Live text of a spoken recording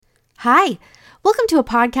Hi, welcome to a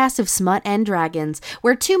podcast of Smut and Dragons,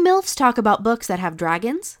 where two MILFs talk about books that have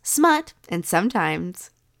dragons, smut, and sometimes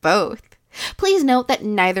both. Please note that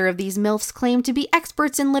neither of these MILFs claim to be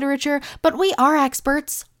experts in literature, but we are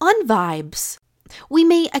experts on vibes. We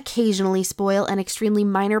may occasionally spoil an extremely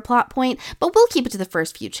minor plot point, but we'll keep it to the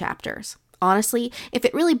first few chapters. Honestly, if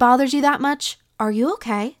it really bothers you that much, are you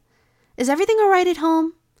okay? Is everything alright at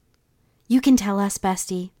home? You can tell us,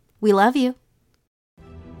 bestie. We love you.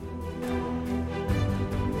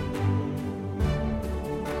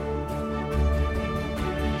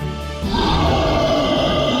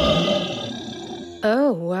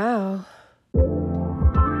 Oh, wow.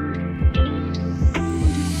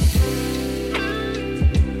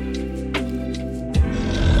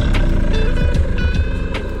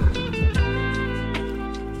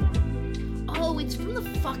 Oh, it's from the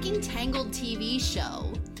fucking Tangled TV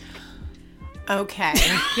show. Okay.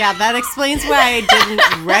 Yeah, that explains why I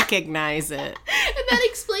didn't recognize it. And that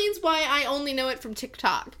explains why I only know it from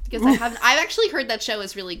TikTok. Because I've actually heard that show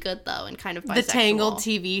is really good, though, and kind of bisexual. The Tangled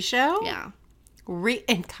TV show? Yeah.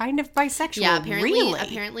 And kind of bisexual. Yeah, really?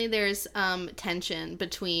 apparently there's tension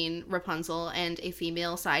between Rapunzel and a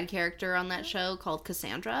female side character on that show called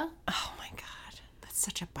Cassandra. Oh my god, that's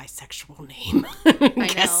such a bisexual name. I know.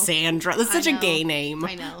 Cassandra. That's such a gay name.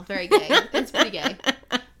 I know, very gay. It's pretty gay.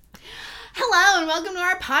 Hello and welcome to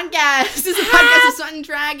our podcast. This is a podcast of Smut and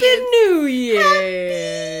Dragons. Happy New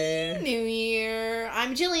Year. Happy New Year.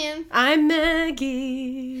 I'm Jillian. I'm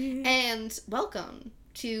Maggie. And welcome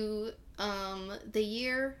to the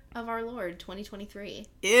year of our Lord, 2023.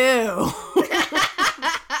 Ew.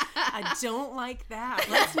 I don't like that.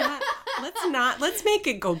 Let's make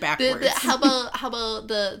it go backwards. How about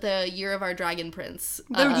the year of our dragon prince?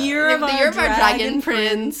 The year of our dragon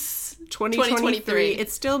prince. 2023.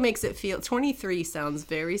 It still makes it feel, 23 sounds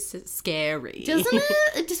very scary. Doesn't it?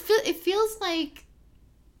 It just feels like,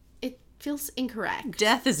 it feels incorrect.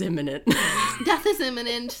 Death is imminent. Death is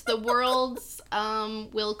imminent. The world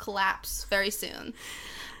will collapse very soon.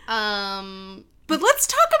 But let's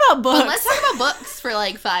talk about books. But let's talk about books for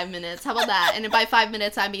like 5 minutes. How about that? And by 5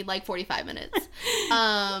 minutes, I mean like 45 minutes.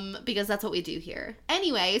 Because that's what we do here.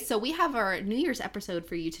 Anyway, so we have our New Year's episode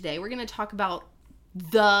for you today. We're going to talk about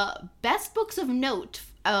the best books of note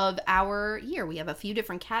of our year. We have a few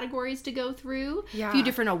different categories to go through. Yeah. A few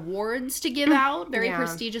different awards to give out. Very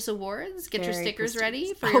prestigious awards. Get your stickers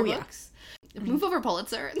ready for your books. Move over,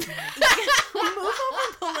 Pulitzer. Move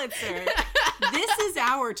over, Pulitzer. This is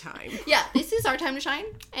our time. Yeah, this is our time to shine.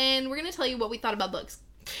 And we're going to tell you what we thought about books.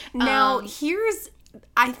 Now,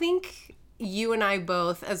 I think you and I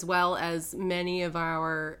both, as well as many of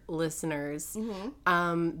our listeners,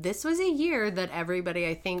 this was a year that everybody,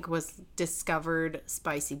 I think, discovered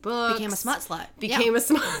spicy books. Became a smut slut. Became a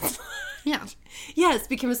smut slut. Yeah. Yes,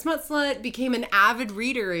 became a smut slut, became an avid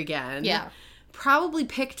reader again. Yeah. Probably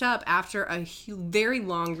picked up after a very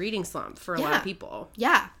long reading slump for a lot of people.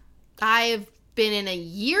 Yeah. I've been in a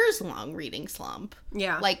years-long reading slump.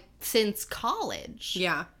 Yeah. Like, since college.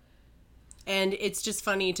 Yeah. And it's just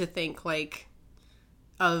funny to think, like,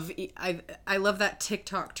 I love that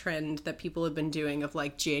TikTok trend that people have been doing of,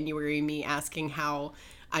 like, January me asking how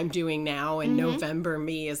I'm doing now, and November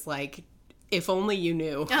me is like, if only you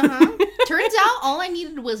knew. Turns out all I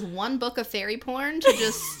needed was one book of fairy porn to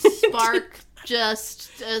just spark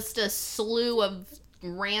just a slew of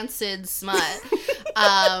rancid smut.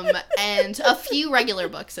 And a few regular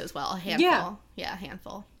books as well. A handful. Yeah, a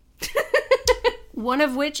handful. One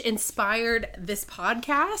of which inspired this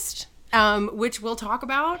podcast, which we'll talk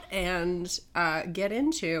about and get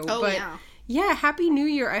into. Oh, but yeah, Happy New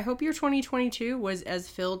Year. I hope your 2022 was as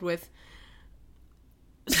filled with...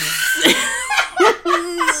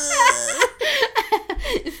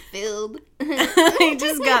 Filled. I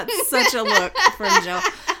just got such a look from Jill.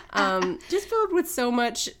 Just filled with so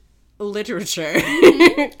much literature.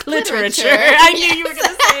 Literature. I knew you were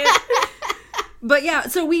going to say it. But yeah,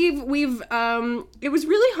 so we've it was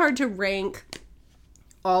really hard to rank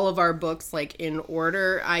all of our books like in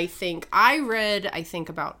order. I think I read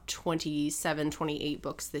about 27, 28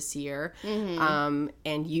 books this year. And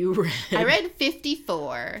you read... I read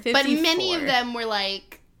 54. But many of them were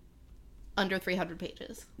like under 300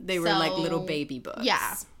 pages. They were like little baby books.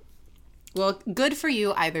 Yeah. Well, good for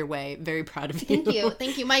you either way. Very proud of you.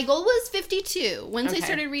 Thank you. My goal was 52. Once I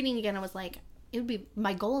started reading again, I was like,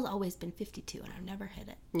 my goal has always been 52, and I've never hit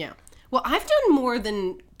it. Yeah. Well, I've done more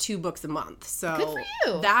than 2 books a month, so good for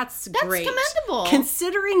you. That's great. That's commendable.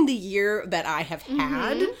 Considering the year that I have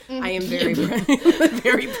had, I am very,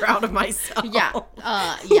 very proud of myself. Yeah.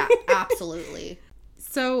 Yeah, absolutely.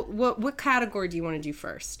 So, what category do you want to do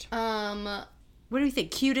first? what do we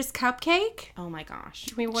think? Cutest Cupcake? Oh my gosh.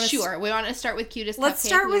 We want Sure. We want to start with Cutest Cupcake. Let's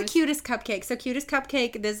start with Cutest Cupcake. So Cutest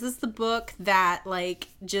Cupcake, this is the book that like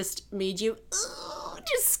just made you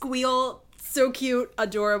just squeal. So cute,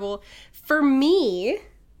 adorable. For me,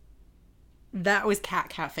 that was Cat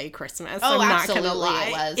Cafe Christmas. Oh, I'm absolutely not gonna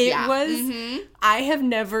lie. it was. It was. I have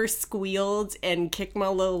never squealed and kicked my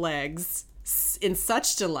little legs in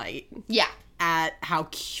such delight. Yeah. At how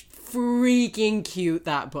freaking cute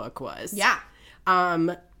that book was. Yeah.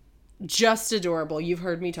 Just adorable. You've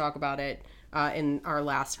heard me talk about it in our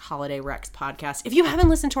last Holiday Rex podcast. If you haven't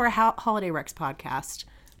listened to our Holiday Rex podcast,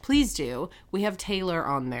 please do. We have Taylor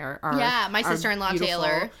on there. My sister-in-law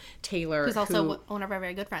Taylor, who's also one of our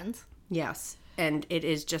very good friends. Yes, and it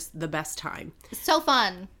is just the best time. So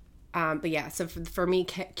fun. But yeah, so for me,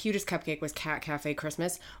 Cutest Cupcake was Cat Cafe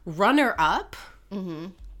Christmas. Runner up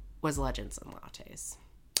was Legends and Lattes.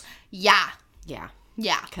 Yeah. Yeah.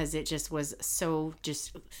 Yeah. Because it just was so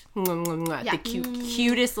just the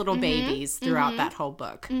cutest little babies throughout that whole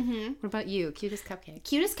book. What about you? Cutest Cupcake?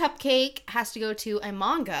 Cutest Cupcake has to go to a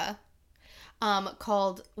manga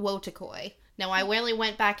called Wotakoi. Now, I really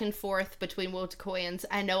went back and forth between Wotakoi and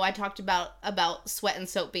I know I talked about Sweat and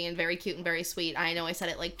Soap being very cute and very sweet. I know I said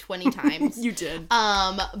it like 20 times. You did.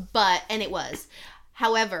 And it was.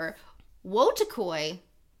 However, Wotakoi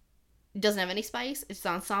doesn't have any spice. It's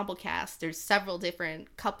an ensemble cast. There's several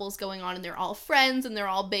different couples going on and they're all friends and they're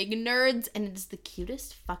all big nerds and it's the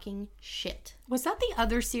cutest fucking shit. Was that the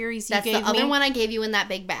other series you gave me? That's the other one I gave you in that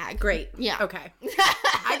big bag. Great. Yeah. Okay.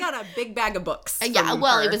 I got a big bag of books. Yeah,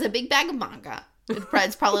 well, it was a big bag of manga.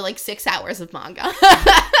 It's probably like 6 hours of manga.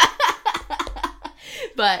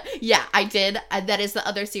 But yeah, I did. That is the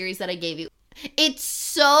other series that I gave you. It's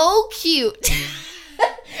so cute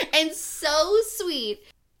and so sweet.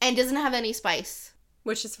 And doesn't have any spice.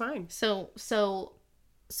 Which is fine. So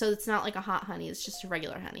it's not like a hot honey. It's just a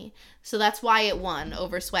regular honey. So that's why it won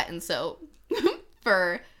over Sweat and Soap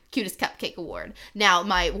for Cutest Cupcake Award. Now,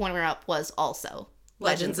 my runner-up was also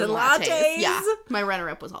Legends and Lattes. Yeah, my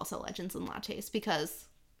runner-up was also Legends and Lattes because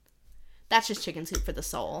that's just chicken soup for the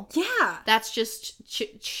soul. Yeah. That's just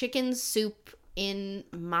chicken soup in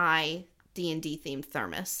my D&D themed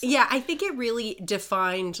thermos. Yeah, I think it really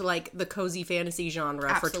defined like the cozy fantasy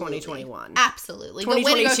genre for 2021. Absolutely. But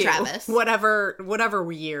way to go, Travis.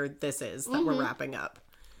 Whatever year this is that we're wrapping up.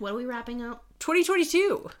 What are we wrapping up?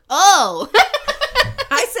 2022. Oh.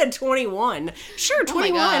 I said 21. Sure,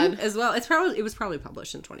 21 as well. It was probably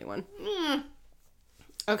published in 21.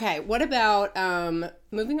 Okay, what about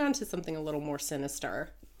moving on to something a little more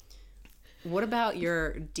sinister? What about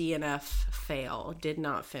your DNF fail? Did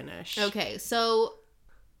not finish. Okay, so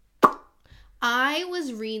I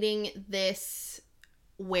was reading this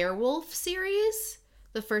werewolf series.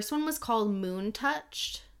 The first one was called Moon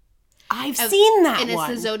Touched. I've seen that one. And it's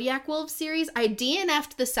the Zodiac Wolf series. I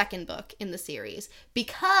DNF'd the second book in the series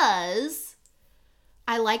because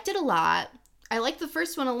I liked it a lot. I liked the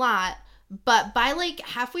first one a lot, but by like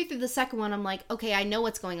halfway through the second one, I'm like, okay, I know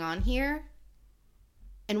what's going on here.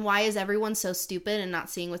 And why is everyone so stupid and not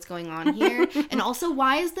seeing what's going on here? And also,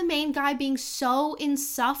 why is the main guy being so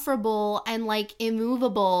insufferable and, like,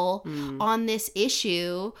 immovable on this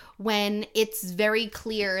issue when it's very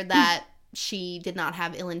clear that she did not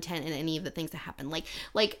have ill intent in any of the things that happened?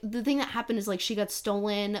 Like the thing that happened is, like, she got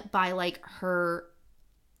stolen by, like, her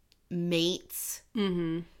mate's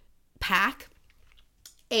pack.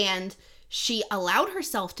 And she allowed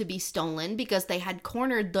herself to be stolen because they had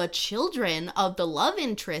cornered the children of the love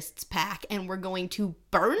interest's pack and were going to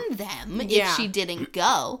burn them if she didn't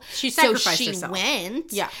go. She sacrificed herself. So she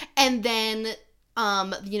went. Yeah. And then,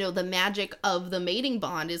 the magic of the mating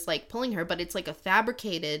bond is like pulling her, but it's like a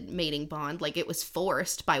fabricated mating bond. Like it was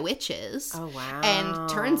forced by witches. Oh, wow. And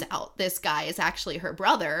turns out this guy is actually her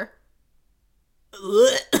brother.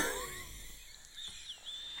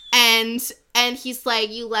 And he's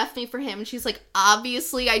like, you left me for him. And she's like,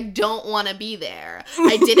 obviously, I don't want to be there.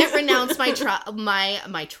 I didn't renounce my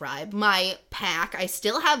pack. I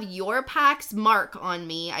still have your pack's mark on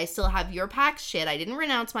me. I still have your pack's shit. I didn't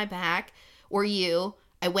renounce my pack or you.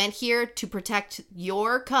 I went here to protect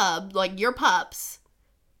your cub, like your pups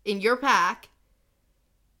in your pack.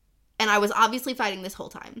 And I was obviously fighting this whole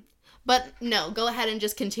time. But no, go ahead and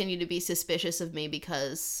just continue to be suspicious of me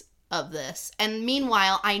because of this. And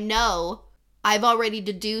meanwhile, I know I've already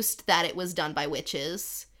deduced that it was done by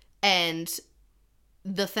witches and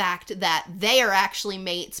the fact that they are actually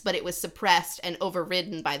mates, but it was suppressed and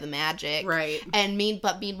overridden by the magic. Right.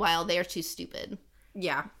 But meanwhile, they are too stupid.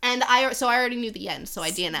 Yeah. And I already knew the end, so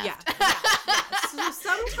I DNF'd. Yeah. So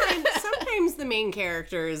sometimes the main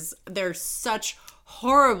characters, they're such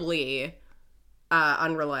horribly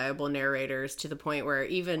unreliable narrators to the point where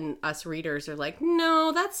even us readers are like,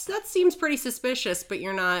 no, that seems pretty suspicious, but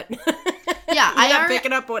you're not. Yeah, you're not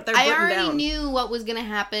picking up what they're putting down. I already knew what was going to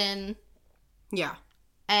happen. Yeah,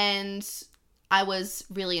 and I was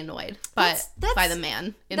really annoyed by the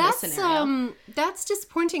man in this scenario. That's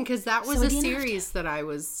disappointing because that was a series that I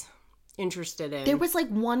was interested in. There was like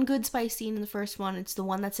one good spice scene in the first one. It's the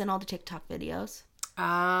one that's in all the TikTok videos.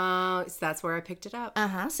 So that's where I picked it up.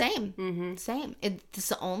 Same. Mm-hmm. Same. It's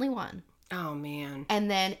the only one. Oh, man. And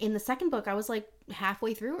then in the second book, I was like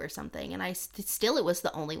halfway through or something, and it was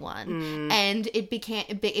the only one. And it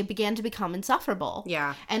began to become insufferable.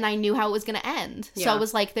 Yeah. And I knew how it was going to end. Yeah. So I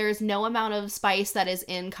was like, there's no amount of spice that is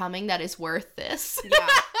incoming that is worth this. Yeah.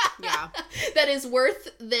 Yeah. That is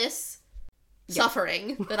worth this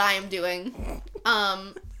suffering that I am doing.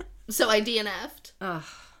 So I DNF'd. Ugh.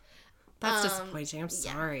 That's disappointing. I'm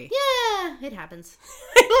sorry. Yeah, it happens.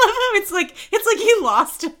 I love how it's like you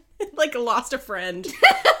lost a friend.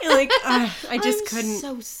 I just couldn't. I'm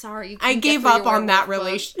so sorry. I gave up on that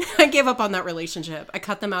I gave up on that relationship. I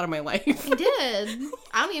cut them out of my life. I did.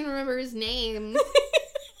 I don't even remember his name.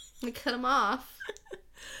 I cut him off.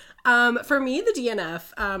 For me, the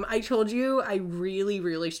DNF, I told you I really,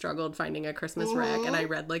 really struggled finding a Christmas rec, and I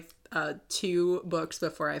read 2 books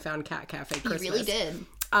before I found Cat Cafe Christmas. You really did.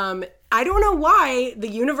 I don't know why. The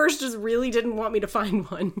universe just really didn't want me to find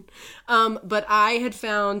one. But I had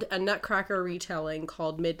found a Nutcracker retelling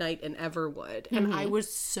called Midnight in Everwood, and I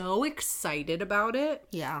was so excited about it.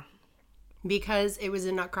 Yeah. Because it was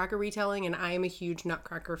a Nutcracker retelling, and I am a huge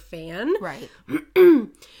Nutcracker fan. Right.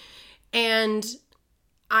 And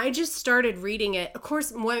I just started reading it. Of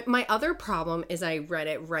course, my other problem is I read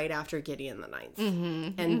it right after Gideon the Ninth.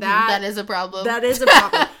 And that is a problem. That is a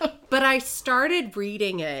problem. But I started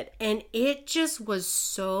reading it, and it just was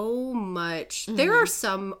so much. There are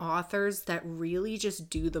some authors that really just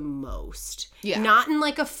do the most. Yeah. Not in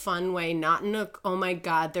a fun way, not in a, oh my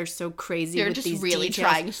God, they're so crazy with these details. They're just really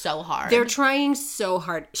trying so hard. They're trying so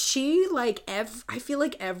hard. She, I feel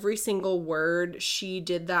like every single word, she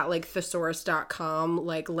did that, thesaurus.com,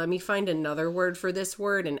 let me find another word for this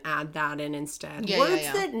word and add that in instead.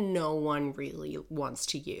 Words that no one really wants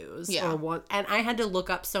to use. Yeah. And I had to look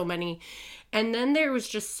up so many. And then there was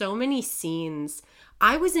just so many scenes.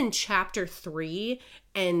 I was in chapter 3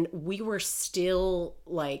 and we were still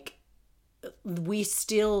we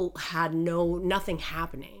still had nothing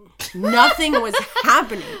happening. Nothing was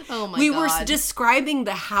happening. Oh my God. We were describing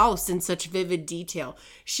the house in such vivid detail.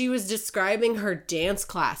 She was describing her dance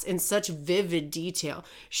class in such vivid detail.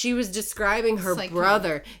 She was describing her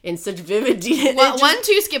brother in such vivid detail. One,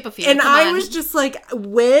 two, skip a few. And I was just like,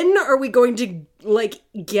 when are we going to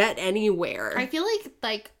get anywhere? I feel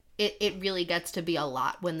like it really gets to be a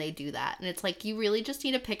lot when they do that. And it's you really just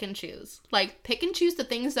need to pick and choose. Pick and choose the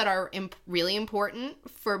things that are really important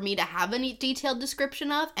for me to have a detailed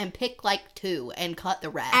description of, and pick 2 and cut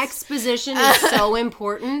the rest. Exposition is so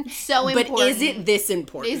important. So important. But is it this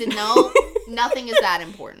important? Is it? No, nothing is that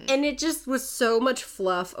important. And it just was so much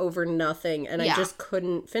fluff over nothing, and I just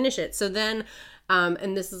couldn't finish it. So then...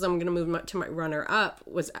 and this is, I'm going to move to my runner-up,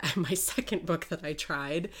 was my second book that I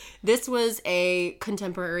tried. This was a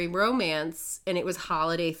contemporary romance, and it was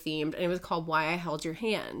holiday-themed, and it was called Why I Held Your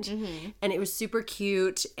Hand. And it was super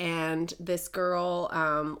cute, and this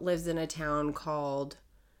girl lives in a town called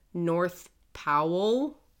North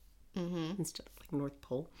Powell, instead of North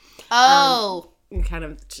Pole. Oh! Kind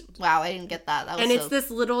of wow, I didn't get that. It's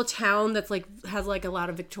this little town that's has a lot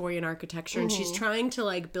of Victorian architecture, and she's trying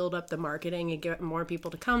to build up the marketing and get more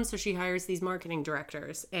people to come, so she hires these marketing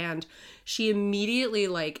directors, and she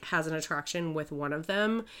immediately has an attraction with one of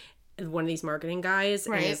them, one of these marketing guys,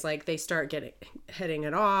 and it's they start hitting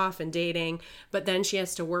it off and dating, but then she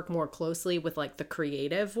has to work more closely with the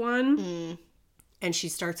creative one. And she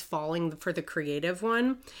starts falling for the creative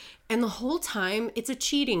one. And the whole time, it's a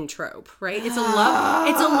cheating trope, right? It's a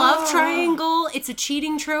love triangle. It's a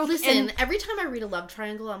cheating trope. Listen, every time I read a love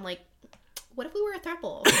triangle, I'm like, what if we were a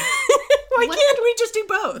throuple? Why can't we just do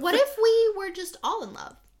both? What if we were just all in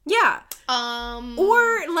love? Yeah.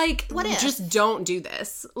 Or what if? Just don't do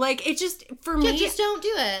this. It just, for me, just don't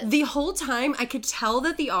do it. The whole time I could tell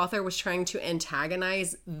that the author was trying to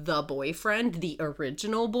antagonize the boyfriend, the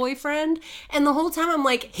original boyfriend. And the whole time I'm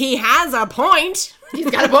like, he has a point. He's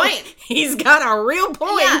got a point. He's got a real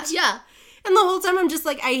point. Yeah. And the whole time I'm just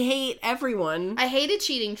I hate everyone. I hate a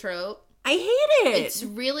cheating trope. I hate it.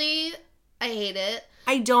 I hate it.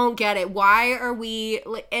 I don't get it. Why are we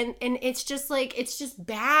and it's just it's just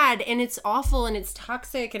bad, and it's awful, and it's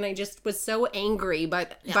toxic, and I just was so angry by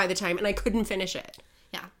the time, and I couldn't finish it.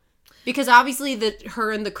 Yeah. Because obviously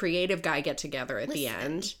her and the creative guy get together at the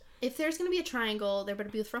end. If there's going to be a triangle, there better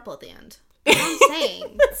be a throuple at the end. That's all I'm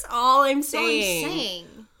saying. That's all I'm That's all saying. I'm saying.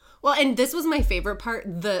 Well, and this was my favorite part,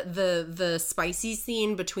 the spicy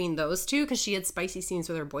scene between those two, because she had spicy scenes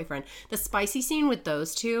with her boyfriend. The spicy scene with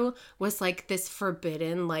those two was like this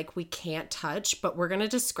forbidden, like, we can't touch, but we're going to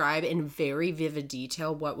describe in very vivid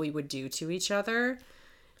detail what we would do to each other.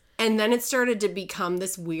 And then it started to become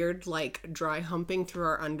this weird, like, dry humping through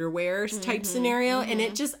our underwears type scenario. And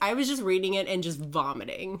I was just reading it and just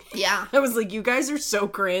vomiting. Yeah. I was like, you guys are so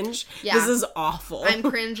cringe. Yeah. This is awful. I'm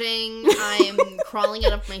cringing. I'm crawling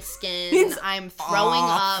out of my skin. I'm throwing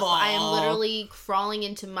up. I am literally crawling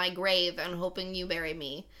into my grave and hoping you bury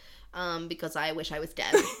me. Because I wish I was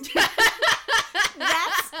dead.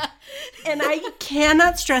 And I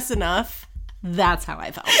cannot stress enough, that's how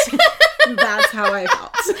I felt. That's how I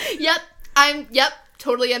felt. Yep,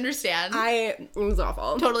 totally understand. It was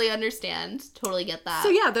awful. Totally understand. Totally get that. So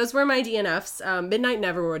yeah, those were my DNFs. Midnight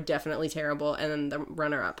Never were definitely terrible, and then the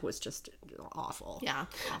runner-up was just awful. Yeah.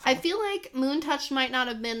 Awful. I feel like Moon Touch might not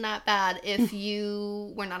have been that bad if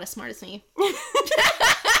you were not as smart as me.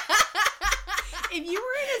 If you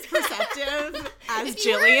weren't as perceptive as if Jillian.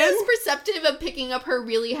 You weren't as perceptive of picking up her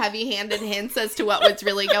really heavy-handed hints as to what was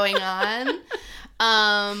really going on.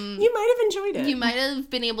 You might have enjoyed it. You might have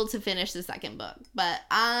been able to finish the second book, but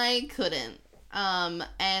I couldn't.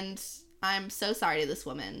 And I'm so sorry to this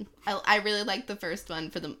woman. I really liked the first one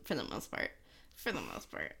for the most part. For the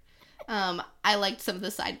most part. I liked some of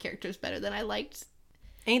the side characters better than I liked.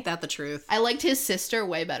 Ain't that the truth? I liked his sister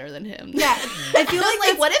way better than him. Yeah. I feel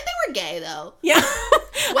like what if they were gay though? Yeah.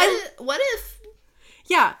 What if?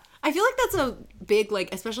 Yeah. I feel like that's a big,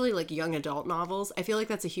 like, especially, like, young adult novels. I feel like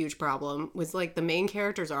that's a huge problem. Was, like, the main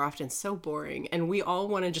characters are often so boring, and we all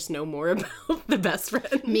want to just know more about the best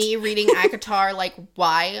friend. Me reading ACOTAR, like,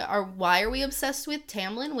 why are we obsessed with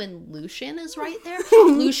Tamlin when Lucian is right there?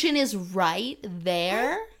 Lucian is right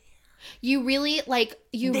there. You really, like,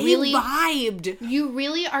 vibed. You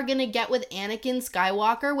really are gonna get with Anakin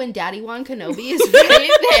Skywalker when Daddy Wan Kenobi is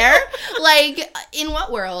right there? Like, in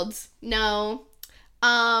what world? No.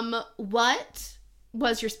 What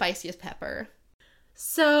was your spiciest pepper?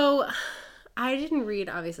 So, I didn't read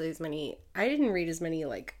as many,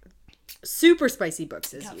 like, super spicy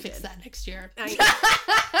books as you fix did. That next year.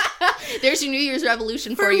 There's your New Year's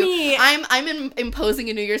resolution for you. Me, I'm imposing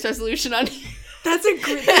a New Year's resolution on you. That's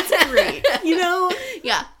great. You know?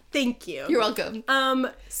 Yeah. Thank you. You're welcome.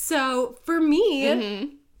 So, for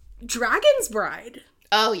me, Dragon's Bride.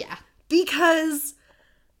 Oh, yeah. Because...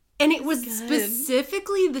 And it was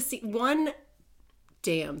specifically one,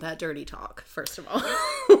 damn, that dirty talk, first of all.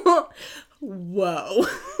 Whoa.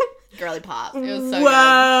 Girly pop. It was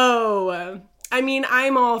so good. I mean,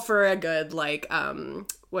 I'm all for a good, like,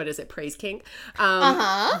 what is it, praise kink?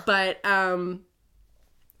 But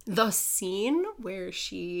the scene where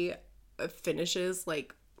she finishes,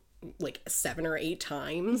 like 7 or 8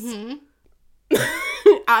 times... Mm-hmm.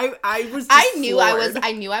 I was just floored.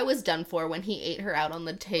 I knew I was done for when he ate her out on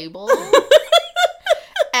the table.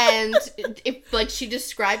 And if, like, she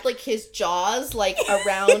described, like, his jaws, like,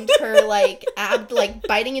 around her, like, like,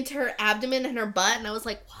 biting into her abdomen and her butt, and I was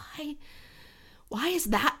like, why is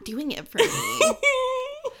that doing it for me?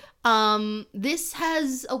 This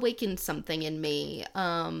has awakened something in me.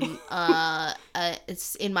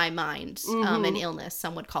 It's in my mind. An illness.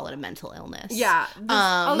 Some would call it a mental illness. Yeah.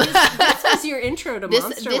 This was your intro to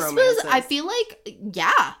monster romances. I feel like,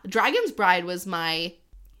 yeah, Dragon's Bride was my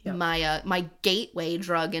gateway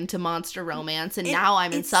drug into monster romance, and now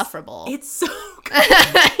I'm insufferable. It's so good.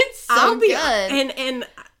 It's so good. And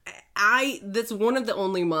that's one of the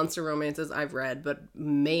only monster romances I've read, but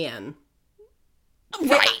man.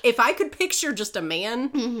 Right. If I could picture just a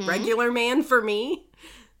man, regular man for me,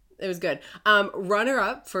 it was good. Runner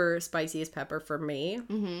up for spiciest pepper for me,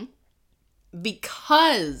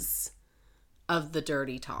 because of the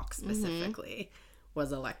dirty talk specifically,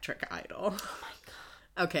 was Electric Idol. Oh my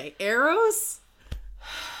god. Okay, Eros.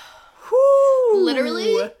 Whoo.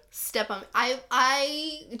 Literally, step on.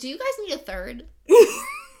 Do you guys need a third?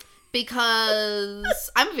 Because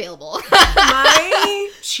I'm available. My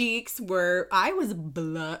cheeks were...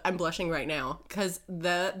 I'm blushing right now. Because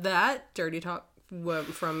that dirty talk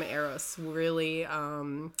from Eros really...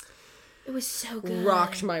 it was so good.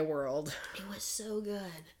 Rocked my world. It was so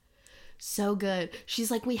good. So good. She's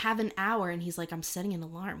like, we have an hour. And he's like, I'm setting an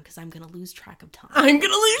alarm because I'm going to lose track of time.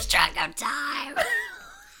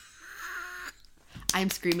 I'm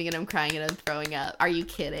screaming and I'm crying and I'm throwing up. Are you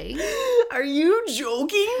kidding? Are you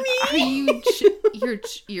joking me? Are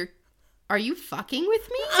you... Are you fucking with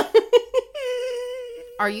me?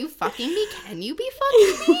 Are you fucking me? Can you be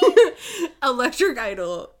fucking me? Electric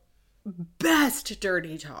Idol, best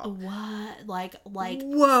dirty talk. What? Like,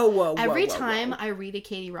 whoa. Every time I read a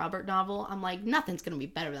Katie Robert novel, I'm like, nothing's gonna be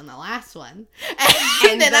better than the last one.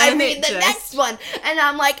 And then I read the next one, and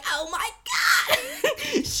I'm like, oh my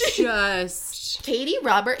god. Just Katie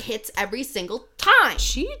Robert hits every single time.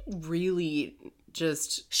 She really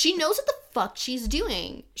just... She knows what the fuck she's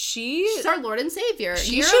doing. She's our Lord and Savior.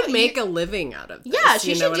 She should make a living out of this. Yeah,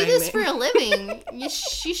 she should do this for a living.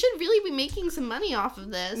 She should really be making some money off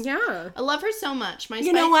of this. Yeah. I love her so much.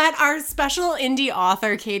 You know what? Our special indie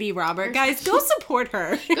author, Katie Robert. Guys, go support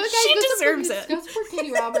her. She deserves it. Go support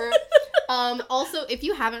Katie Robert. Also, if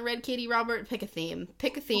you haven't read Katie Robert, pick a theme.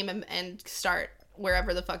 Pick a theme and start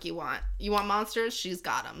wherever the fuck you want. You want monsters? She's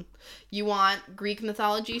got them. You want Greek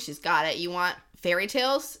mythology? She's got it. You want fairy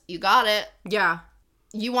tales? You got it. Yeah.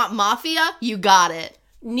 You want mafia? You got it.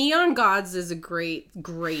 Neon Gods is a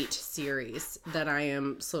great series that I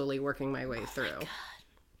am slowly working my way through. God.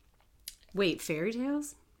 Wait, fairy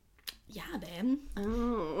tales? Yeah, man.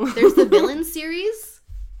 Oh. There's the villain series.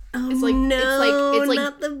 Oh, it's like, no, it's like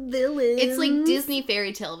not the villains. It's like Disney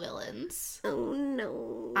fairy tale villains. Oh,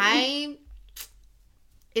 no.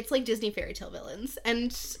 It's like Disney fairy tale villains, and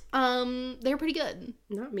they're pretty good.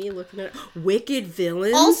 Not me looking at Wicked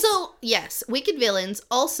Villains. Also, yes, Wicked Villains.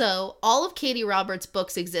 Also, all of Katie Roberts'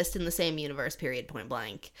 books exist in the same universe. Period. Point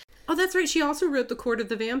blank. Oh, that's right. She also wrote The Court of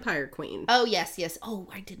the Vampire Queen. Oh yes. Oh,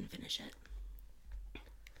 I didn't finish it.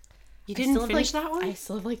 You didn't finish that one? I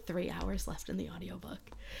still have like 3 hours left in the audiobook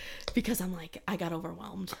because I got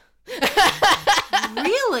overwhelmed.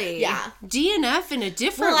 Really? Yeah. DNF in a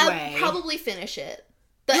different way. I'll probably finish it.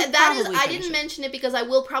 I didn't mention it because I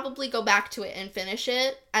will probably go back to it and finish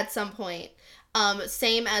it at some point.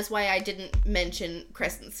 Same as why I didn't mention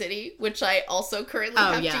Crescent City, which I also currently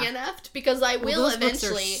have DNF'd, because I will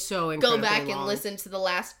eventually go back and listen to the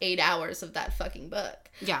last 8 hours of that fucking book.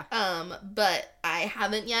 Yeah. But I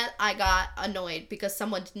haven't yet. I got annoyed because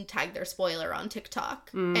someone didn't tag their spoiler on TikTok,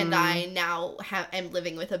 and I now am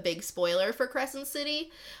living with a big spoiler for Crescent City.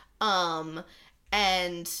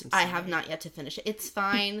 And I have not yet to finish it. It's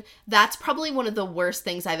fine. That's probably one of the worst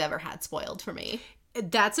things I've ever had spoiled for me.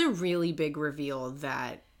 That's a really big reveal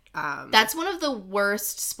that... That's one of the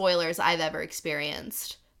worst spoilers I've ever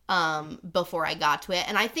experienced before I got to it.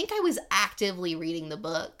 And I think I was actively reading the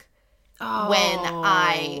book when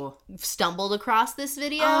I stumbled across this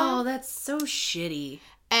video. Oh, that's so shitty.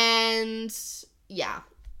 And, yeah.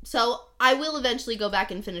 So, I will eventually go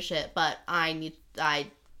back and finish it, but I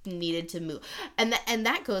needed to move, and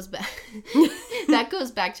that goes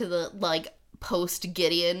back to the like post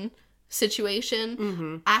Gideon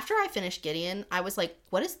situation. After I finished Gideon, I was like,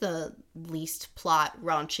 what is the least plot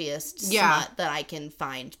raunchiest smut that I can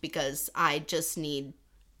find, because I just need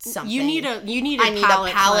something. I need a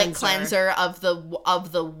palate cleanser of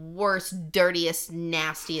the worst, dirtiest,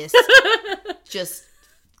 nastiest just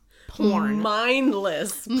porn.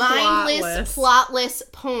 Mindless, plotless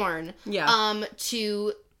porn. Yeah.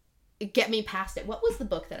 To get me past it. What was the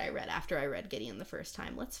book that I read after I read Gideon the first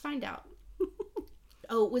time? Let's find out.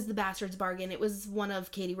 Oh, it was The Bastard's Bargain. It was one of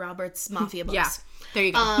Katie Roberts' Mafia books. Yeah, there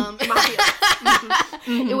you go. Mafia.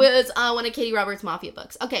 It was one of Katie Roberts' Mafia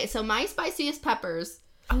books. Okay, so My Spiciest Peppers.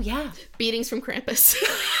 Oh, yeah. Beatings from Krampus.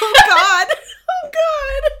 Oh, God. Oh,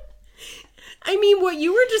 God. I mean, what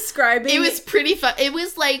you were describing... It was pretty fun. It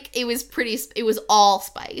was all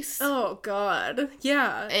spice. Oh, God.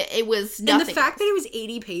 Yeah. It was nothing. And the fact that it was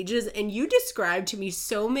 80 pages, and you described to me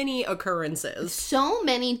so many occurrences. So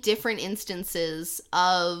many different instances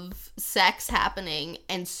of sex happening,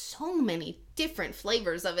 and so many different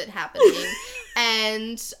flavors of it happening.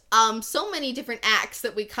 And so many different acts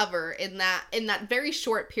that we cover in that very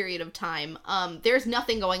short period of time. There's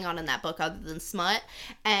nothing going on in that book other than smut,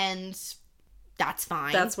 and... That's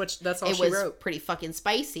fine. That's all she wrote. It was pretty fucking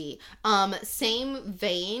spicy. Same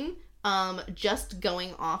vein, just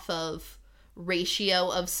going off of ratio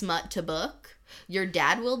of smut to book. Your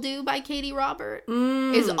Dad Will Do by Katie Robert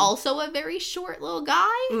is also a very short little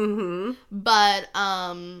guy. Mm-hmm. But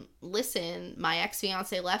listen, my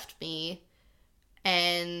ex-fiance left me,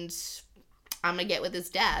 and I'm gonna get with his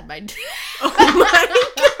dad. Oh my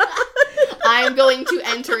God. I'm going to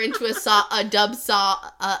enter into a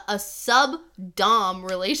sub-dom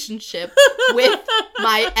relationship with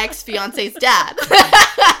my ex-fiance's dad.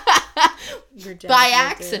 By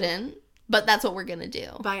accident. But that's what we're going to do.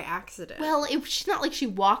 By accident. Well, it's not like she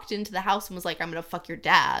walked into the house and was like, I'm going to fuck your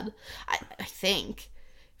dad. I think,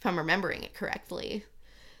 if I'm remembering it correctly.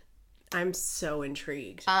 I'm so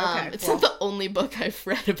intrigued. It's not the only book I've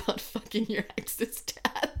read about fucking your ex's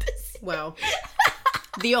dad this year. Well...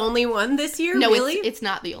 The only one this year? No, really? it's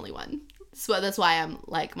not the only one. So that's why I'm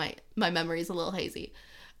like my memory's a little hazy.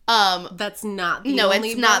 That's not the only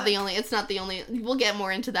it's not the only. It's not the only. We'll get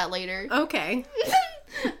more into that later. Okay.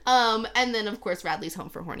 And then of course Radley's Home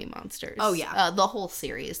for Horny Monsters. Oh yeah, the whole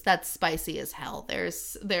series. That's spicy as hell.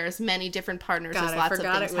 There's many different partners. God, There's lots of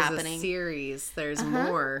things it was happening. A series. There's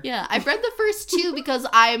more. Yeah, I've read the first 2 because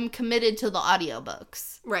I'm committed to the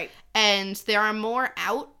audiobooks. Right. And there are more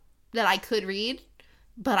out that I could read,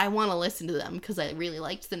 but I want to listen to them because I really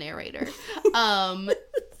liked the narrator.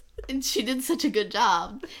 And she did such a good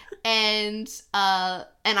job. And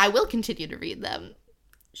I will continue to read them.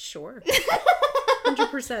 Sure.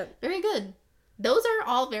 100%. Very good. Those are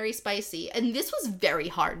all very spicy. And this was very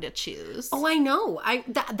hard to choose. Oh, I know.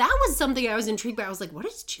 That was something I was intrigued by. I was like, what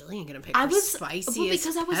is Jillian going to pick for spiciest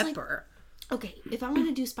pepper? Like, okay, if I'm going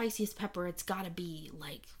to do spiciest pepper, it's got to be,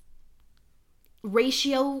 like,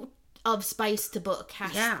 ratio of spice to book.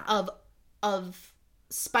 Of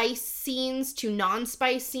spice scenes to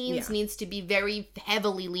non-spice scenes needs to be very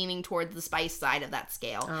heavily leaning towards the spice side of that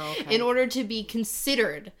scale in order to be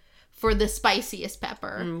considered for the spiciest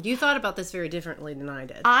pepper. You thought about this very differently than I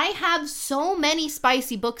did. I have so many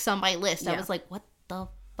spicy books on my list. I was like, what the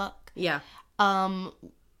fuck? Yeah. How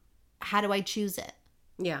do I choose it?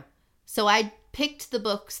 Yeah. So I picked the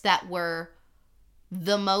books that were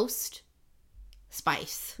the most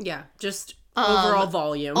spice. Yeah, just overall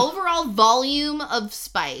volume. Overall volume of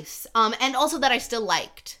spice. And also that I still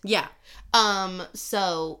liked. Yeah.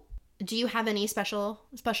 So do you have any special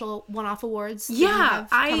one-off awards? Yeah,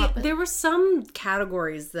 there were some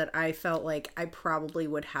categories that I felt like I probably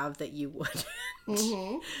would have that you wouldn't.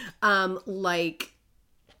 Mm-hmm. Like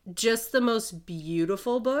just the most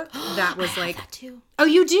beautiful book that was I like have that too. Oh,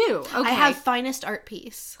 you do? Okay. I have finest art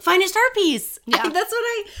piece. Finest art piece. Yeah. That's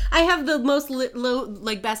what I have the most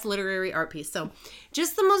best literary art piece. So,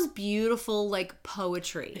 just the most beautiful like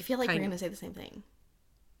poetry. I feel like we're going to say the same thing.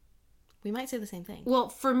 We might say the same thing. Well,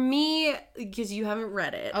 for me, because you haven't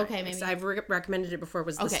read it. Okay, maybe. I've recommended it before,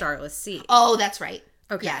 was The Starless Sea. Oh, that's right.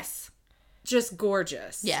 Okay. Yes. Just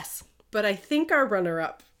gorgeous. Yes. But I think our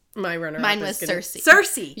runner-up, mine was Circe.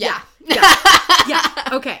 Circe. Yeah. Yeah.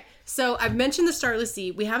 Okay. So I've mentioned The Starless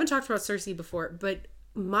Sea. We haven't talked about Circe before, but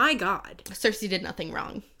my God. Circe did nothing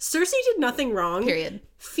wrong. Circe did nothing wrong. Period.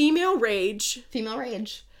 Female rage. Female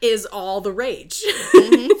rage. Is all the rage.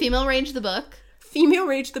 Mm-hmm. Female Rage the book. Female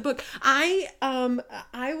Rage the book. I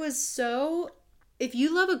was so... If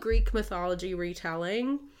you love a Greek mythology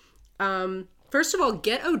retelling, first of all,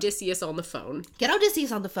 get Odysseus on the phone. Get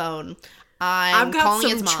Odysseus on the phone. I've got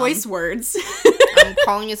some choice words. I'm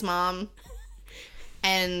calling his mom,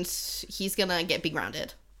 and he's gonna get be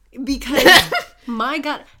grounded. Because, my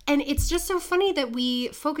God, and it's just so funny that we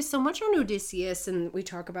focus so much on Odysseus, and we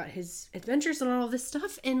talk about his adventures and all this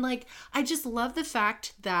stuff, and, like, I just love the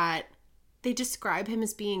fact that they describe him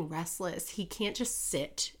as being restless. He can't just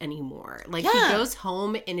sit anymore. Like, he goes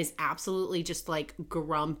home and is absolutely just, like,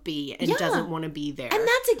 grumpy and doesn't want to be there. And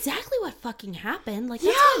that's exactly what fucking happened. Like,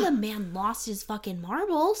 that's why the man lost his fucking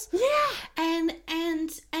marbles. Yeah.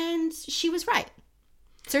 And she was right.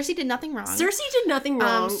 Circe did nothing wrong. Circe did nothing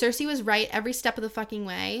wrong. Circe was right every step of the fucking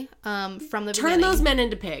way. From the beginning. Turn those men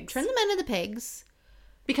into pigs. Turn the men into pigs.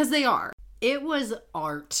 Because they are. It was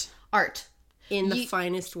art. Art. In the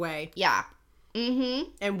finest way. Yeah.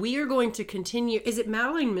 Mm-hmm. And we are going to continue. Is it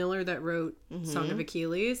Madeline Miller that wrote Song of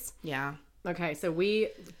Achilles? Yeah. Okay, so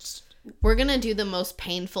we're gonna do the most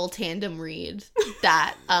painful tandem read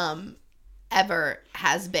that ever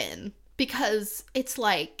has been, because it's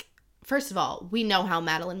like, first of all, we know how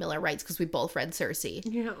Madeline Miller writes because we both read Circe.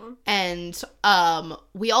 Yeah. And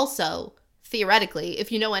we also, theoretically,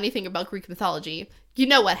 if you know anything about Greek mythology, you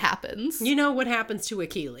know what happens. You know what happens to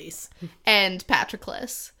Achilles. And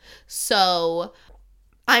Patroclus. So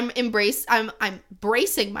I'm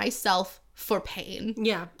bracing myself for pain.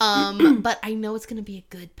 Yeah. But I know it's gonna be a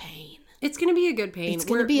good pain. It's gonna be a good pain. It's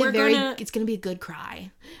gonna be a good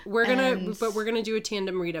cry. We're gonna do a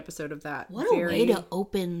tandem read episode of that. What a way to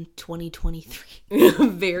open 2023.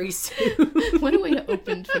 Very soon. What a way to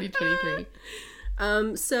open 2023.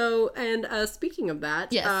 Speaking of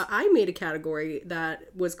that, yes. I made a category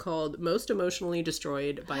that was called Most Emotionally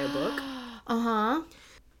Destroyed by a Book. Uh-huh.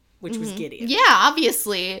 Which was Gideon. Yeah,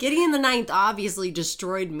 obviously. Gideon the Ninth obviously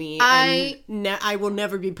destroyed me. I will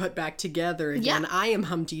never be put back together again. Yeah. I am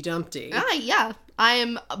Humpty Dumpty. Yeah. I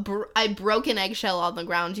am I broke an eggshell on the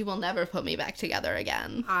ground. You will never put me back together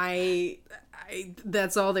again. I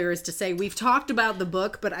that's all there is to say. We've talked about the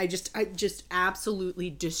book, but I just absolutely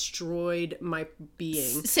destroyed my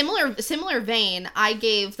being. Similar vein, I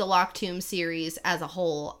gave the Locked Tomb series as a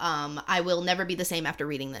whole, I will never be the same after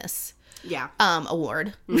reading this. Yeah.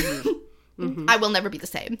 Award. Mm-hmm. Mm-hmm. I will never be the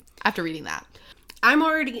same after reading that. I'm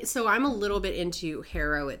a little bit into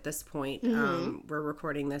Harrow at this point. Mm-hmm. We're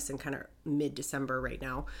recording this in kind of mid-December right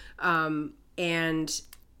now. And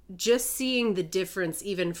just seeing the difference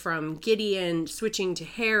even from Gideon switching to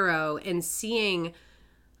Harrow and seeing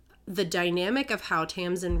the dynamic of how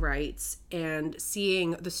Tamsin writes and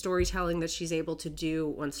seeing the storytelling that she's able to do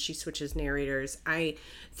once she switches narrators,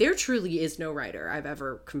 there truly is no writer I've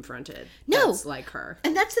ever confronted that's like her.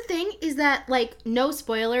 And that's the thing, is that, like, no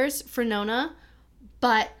spoilers for Nona,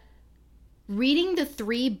 but reading the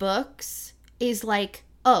 3 books is like,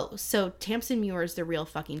 oh, so Tamsin Muir is the real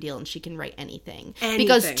fucking deal and she can write anything.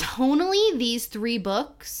 Because tonally, these 3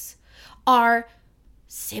 books are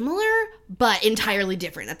similar, but entirely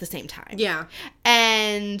different at the same time. Yeah.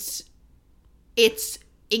 And it's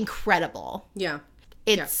incredible. Yeah.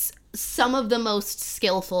 It's some of the most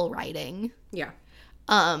skillful writing. Yeah.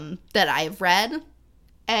 That I've read.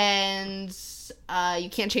 And you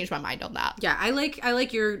can't change my mind on that. Yeah, I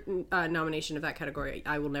like your nomination of that category.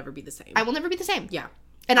 I will never be the same. I will never be the same. Yeah.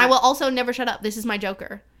 And I will also never shut up. This is my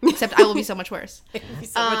Joker. Except I will be so much worse. It will be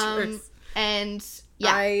so much worse. And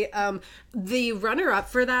yeah. The runner-up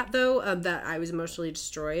for that, though, that I was emotionally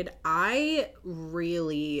destroyed, I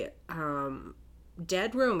really,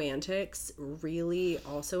 Dead Romantics really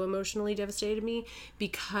also emotionally devastated me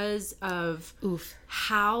because of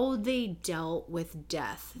how they dealt with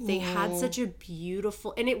death. They had such a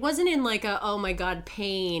beautiful, and it wasn't in like a, oh my god,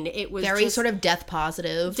 pain. It was very just sort of death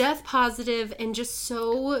positive and just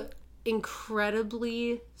so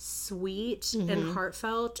incredibly sweet and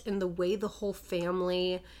heartfelt, and the way the whole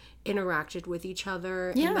family interacted with each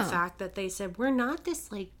other, and the fact that they said, we're not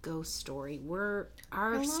this like ghost story,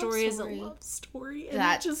 our story is a love story, and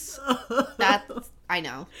that's I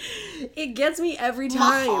know, it gets me every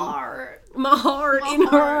time. My heart it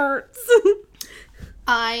hurts.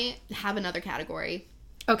 I have another category.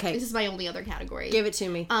 Okay, this is my only other category. Give it to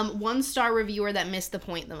me. 1-star reviewer that missed the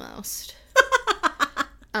point the most.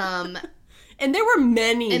 And there were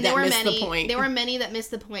many that missed the point. There were many that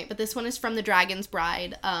missed the point, but this one is from The Dragon's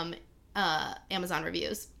Bride, Amazon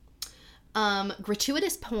reviews.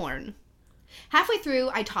 Gratuitous porn. Halfway through,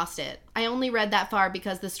 I tossed it. I only read that far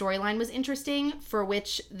because the storyline was interesting, for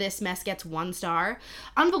which this mess gets 1 star.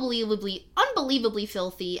 Unbelievably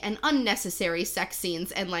filthy and unnecessary sex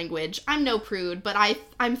scenes and language. I'm no prude, but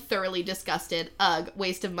I'm thoroughly disgusted. Ugh,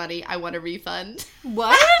 waste of money. I want a refund.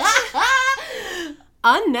 What?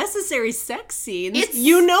 Unnecessary sex scenes?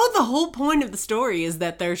 You know the whole point of the story is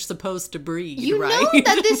that they're supposed to breed, you right? You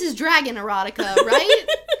know that this is dragon erotica, right?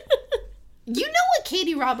 You know what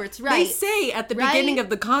Katie Roberts writes. They say at the beginning of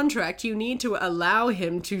the contract, you need to allow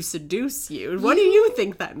him to seduce you. What do you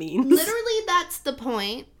think that means? Literally, that's the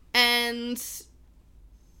point. And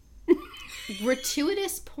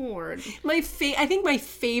gratuitous porn. I think my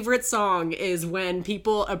favorite song is when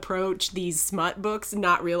people approach these smut books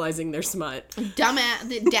not realizing they're smut. Dumbass.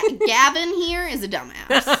 Gavin here is a dumbass.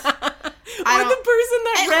 Or the person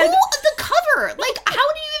that read the cover. Like, how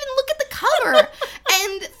do you even look at the cover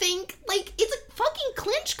and think, like, it's a fucking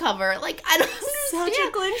clinch cover? Like, I don't understand. Such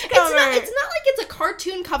a clinch cover. It's not like it's a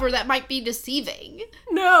cartoon cover that might be deceiving.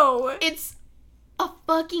 No. It's a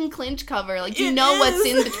fucking clinch cover. Like, you know what's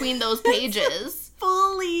in between those pages.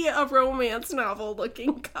 Fully a romance novel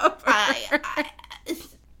looking cover.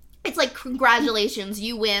 It's like, congratulations,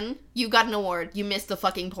 you win. You got an award. You missed the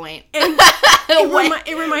fucking point. And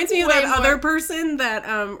it reminds me of that other person that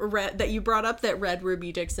that you brought up that read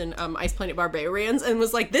Ruby Dixon, Ice Planet Barbarians, and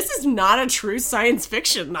was like, this is not a true science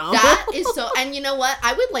fiction novel. That is so... And you know what?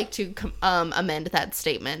 I would like to amend that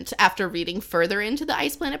statement after reading further into the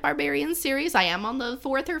Ice Planet Barbarians series. I am on the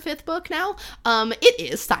 4th or 5th book now. It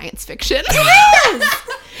is science fiction. It is!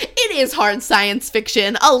 It is hard science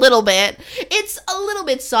fiction, a little bit. It's a little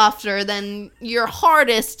bit softer than your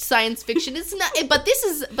hardest science fiction. It's not, but this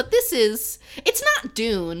is, it's not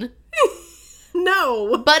Dune.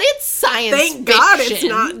 No. But it's science fiction. Thank God it's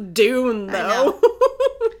not Dune, though.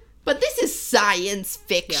 But this is science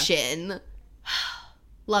fiction. Yeah.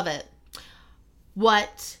 Love it.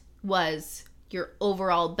 What was your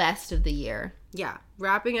overall best of the year? Yeah.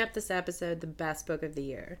 Wrapping up this episode, the best book of the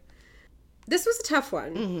year. This was a tough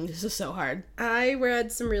one. This is so hard. I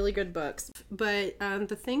read some really good books, but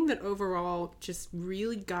the thing that overall just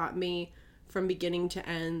really got me from beginning to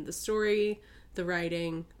end, the story, the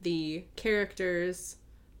writing, the characters,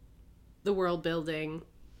 the world building,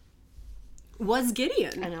 was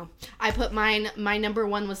Gideon. I know. I put my number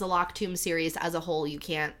one was the Lock Tomb series as a whole. You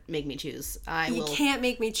can't make me choose. You can't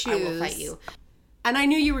make me choose. I will fight you. And I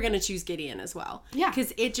knew you were going to choose Gideon as well. Yeah.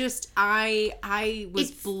 Because it just, I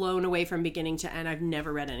was blown away from beginning to end. I've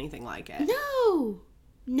never read anything like it.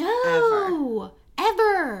 No.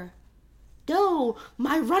 Ever. No.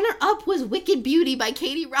 My runner-up was Wicked Beauty by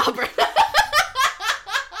Katie Robert.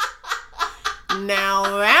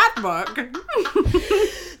 Now that book.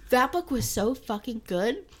 That book was so fucking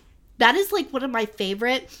good. That is like one of my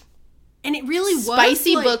favorite and it really was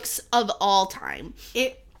spicy books of all time.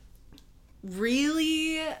 It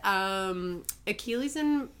really Achilles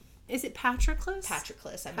and is it Patroclus?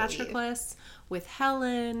 Patroclus, I believe. Patroclus with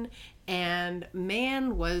Helen, and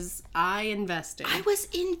man, was I invested. I was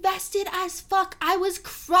invested as fuck. I was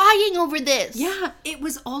crying over this. Yeah, it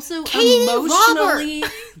was also Katie emotionally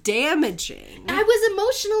damaging. I was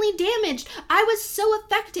emotionally damaged. I was so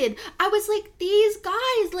affected. I was like, these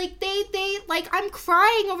guys, like, they like, I'm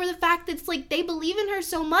crying over the fact that it's like, they believe in her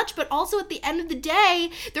so much, but also at the end of the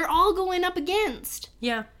day, they're all going up against.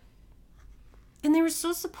 Yeah. And they were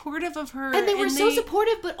so supportive of her. And they were so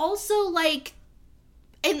supportive, but also, like,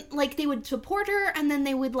 and, like, they would support her, and then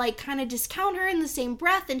they would, like, kind of discount her in the same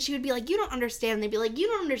breath, and she would be like, you don't understand. And they'd be like, you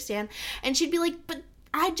don't understand. And she'd be like, but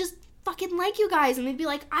I just fucking like you guys. And they'd be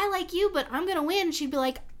like, I like you, but I'm gonna win. And she'd be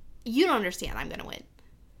like, you don't understand. I'm gonna win.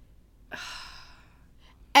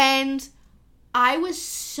 And I was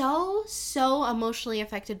so emotionally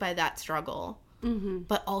affected by that struggle. Mm-hmm.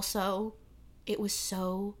 But also, it was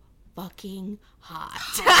so fucking hot.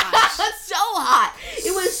 So hot.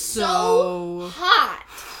 It was so hot.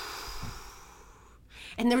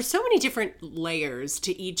 And there were so many different layers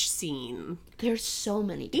to each scene. There's so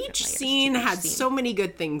many different Each layers scene had so many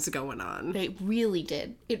good things going on. It really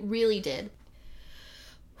did. It really did.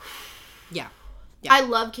 Yeah. I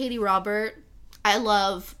love Katie Robert. I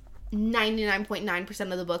love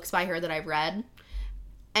 99.9% of the books by her that I've read.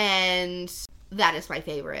 And that is my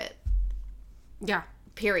favorite. Yeah.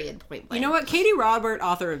 Period. Point blank. You know what? Katie Robert,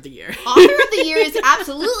 author of the year. Author of the year is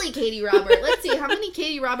absolutely Katie Robert. Let's see. How many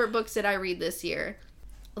Katie Robert books did I read this year?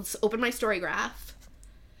 Let's open my Storygraph.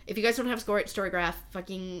 If you guys don't have Storygraph,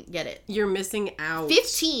 fucking get it. You're missing out.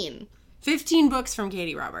 15 books from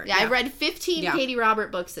Katie Robert. Yeah, I read 15 Katie Robert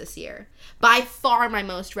books this year. By far my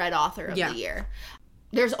most read author of the year.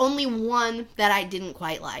 There's only one that I didn't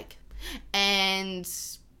quite like. And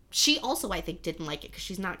she also, I think, didn't like it because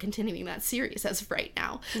she's not continuing that series as of right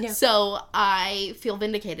now. Yeah. So I feel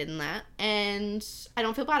vindicated in that. And I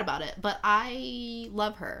don't feel bad about it. But I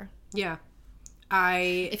love her. Yeah.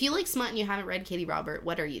 If you like smut and you haven't read Katie Robert,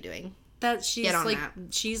 what are you doing?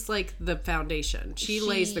 She's like the foundation. She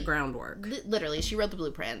lays the groundwork. Literally, she wrote the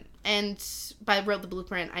blueprint. And by wrote the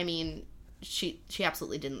blueprint, I mean she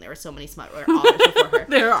absolutely didn't. There were so many smut authors before her.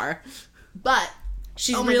 There are. But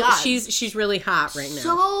she's she's really hot right now.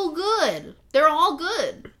 So good. They're all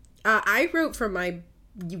good. I wrote for my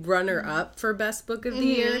runner-up for best book of the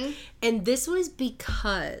year, and this was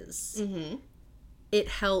because it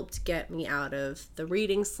helped get me out of the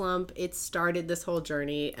reading slump. It started this whole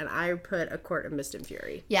journey, and I put A Court of Mist and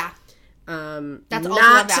Fury. Yeah. That's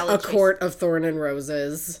not A Court of Thorn and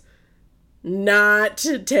Roses. Not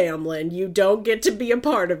Tamlin. You don't get to be a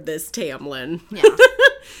part of this, Tamlin. Yeah.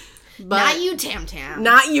 But, not you, Tam Tam.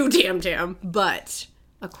 Not you, Tam Tam. But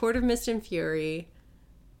A Court of Mist and Fury,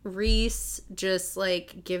 Rhys just,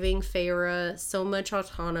 like, giving Feyre so much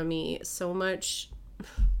autonomy, so much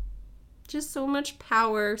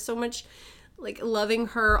power, so much, like, loving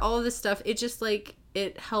her, all of this stuff. It just, like,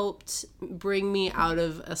 it helped bring me out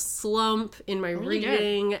of a slump in my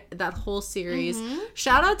reading, that whole series.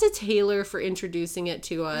 Shout out to Taylor for introducing it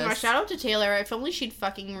to us. Yeah, shout out to Taylor. If only she'd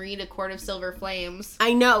fucking read A Court of Silver Flames.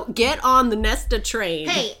 I know. Get on the Nesta train.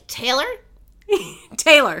 Hey, Taylor?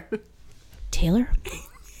 Taylor,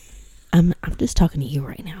 I'm just talking to you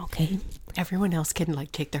right now, okay? Everyone else can,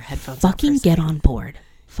 like, take their headphones off. Fucking get on board.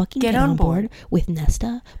 Fucking get on board with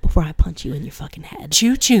Nesta before I punch you in your fucking head.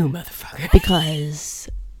 Choo choo, motherfucker. Because,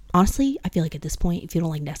 honestly, I feel like at this point, if you don't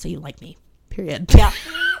like Nesta, you like me. Period. Yeah.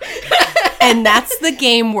 And that's the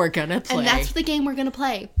game we're gonna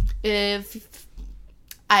play.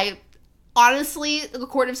 Honestly, A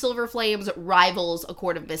Court of Silver Flames rivals A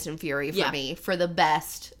Court of Mist and Fury for me for the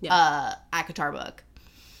best ACOTAR book.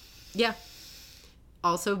 Yeah.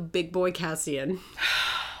 Also, Big Boy Cassian.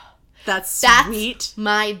 That's sweet.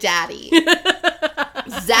 My daddy.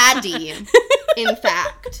 Zaddy, in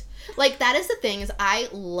fact. Like, that is the thing, is I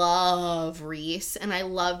love Rhys, and I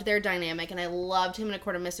loved their dynamic, and I loved him in A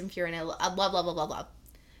Court of Mist and Fury, and I love.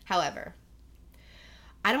 However,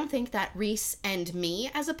 I don't think that Reese and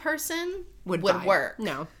me as a person would vibe. work.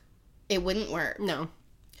 No. It wouldn't work. No.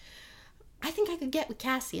 I think I could get with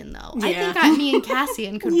Cassian, though. Yeah. I think me and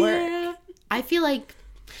Cassian could Yeah. work. I feel like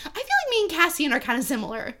me and Cassian are kind of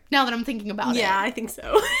similar, now that I'm thinking about it. Yeah, I think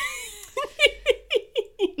so.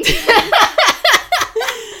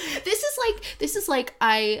 This is like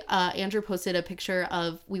Andrew posted a picture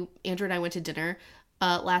of Andrew and I went to dinner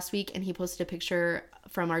last week, and he posted a picture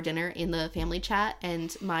from our dinner in the family chat,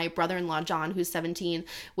 and my brother-in-law John, who's 17,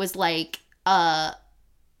 was like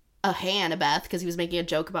hey Annabeth, because he was making a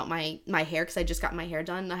joke about my hair, because I just got my hair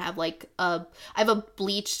done. I have I have a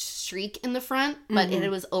bleached streak in the front, but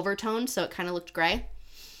it was overtoned, so it kind of looked gray,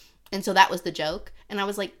 and so that was the joke. And I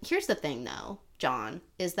was like, here's the thing though, John,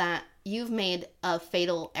 is that you've made a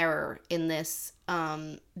fatal error in this,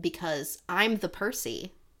 because I'm the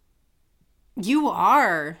Percy. You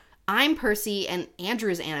are. I'm Percy and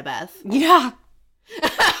Andrew's Annabeth. Yeah.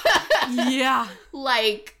 Yeah.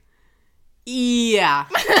 Like. Yeah.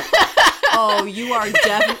 Oh, you are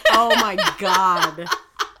definitely. Oh my God.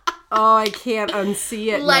 Oh, I can't unsee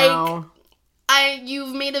it now.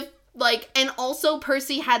 You've made a, and also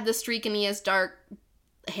Percy had the streak and he has dark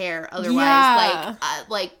hair otherwise. Yeah.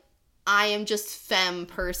 I am just femme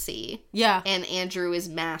Percy. Yeah. And Andrew is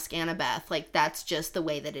mask Annabeth. That's just the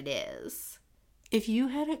way that it is. If you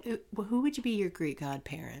had who would you be your Greek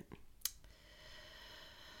godparent?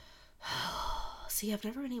 See, I've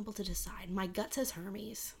never been able to decide. My gut says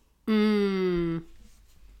Hermes. I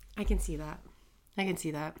can see that.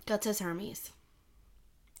 Gut says Hermes.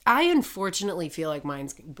 I unfortunately feel like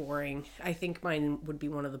mine's boring. I think mine would be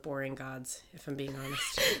one of the boring gods, if I'm being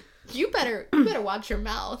honest. You better watch your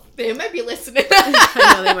mouth. They might be listening.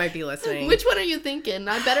 I know they might be listening. Which one are you thinking?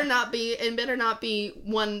 I better not be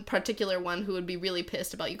one particular one who would be really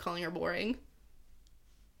pissed about you calling her boring.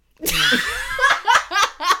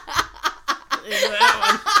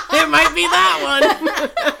 It might be that one.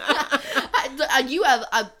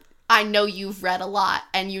 I know you've read a lot,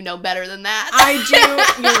 and you know better than that. I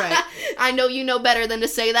do. You're right. I know you know better than to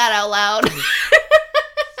say that out loud.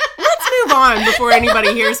 Let's move on before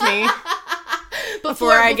anybody hears me.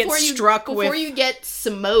 Before I get struck with... Before you get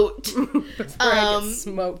smoked. I get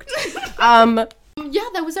smoked. Yeah,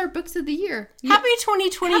 that was our books of the year. Happy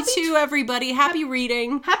 2022, everybody. Happy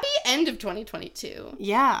reading. Happy end of 2022.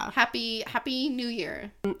 Yeah. Happy New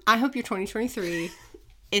Year. I hope your 2023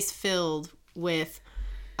 is filled with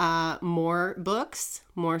more books,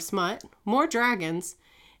 more smut, more dragons,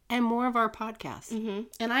 and more of our podcast. Mm-hmm.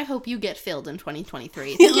 And I hope you get filled in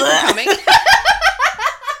 2023. Thank you for coming. Thank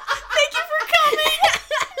you for coming.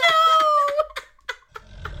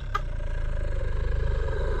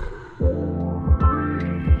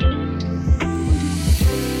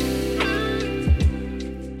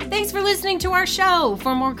 Thanks for listening to our show.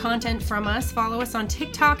 For more content from us, follow us on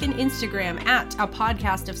TikTok and Instagram at A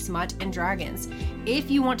Podcast of Smut and Dragons.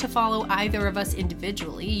 If you want to follow either of us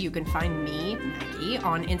individually, you can find me, Maggie,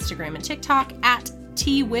 on Instagram and TikTok at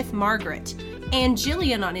Tea with Margaret, and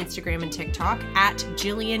Jillian on Instagram and TikTok at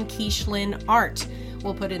Jillian Keishlin Art.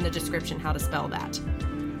 We'll put in the description how to spell that.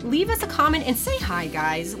 Leave us a comment and say hi,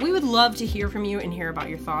 guys. We would love to hear from you and hear about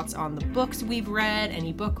your thoughts on the books we've read,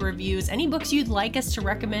 any book reviews, any books you'd like us to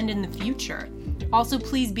recommend in the future. Also,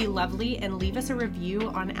 please be lovely and leave us a review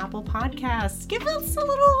on Apple Podcasts. Give us a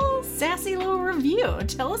little sassy little review.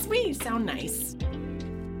 Tell us we sound nice.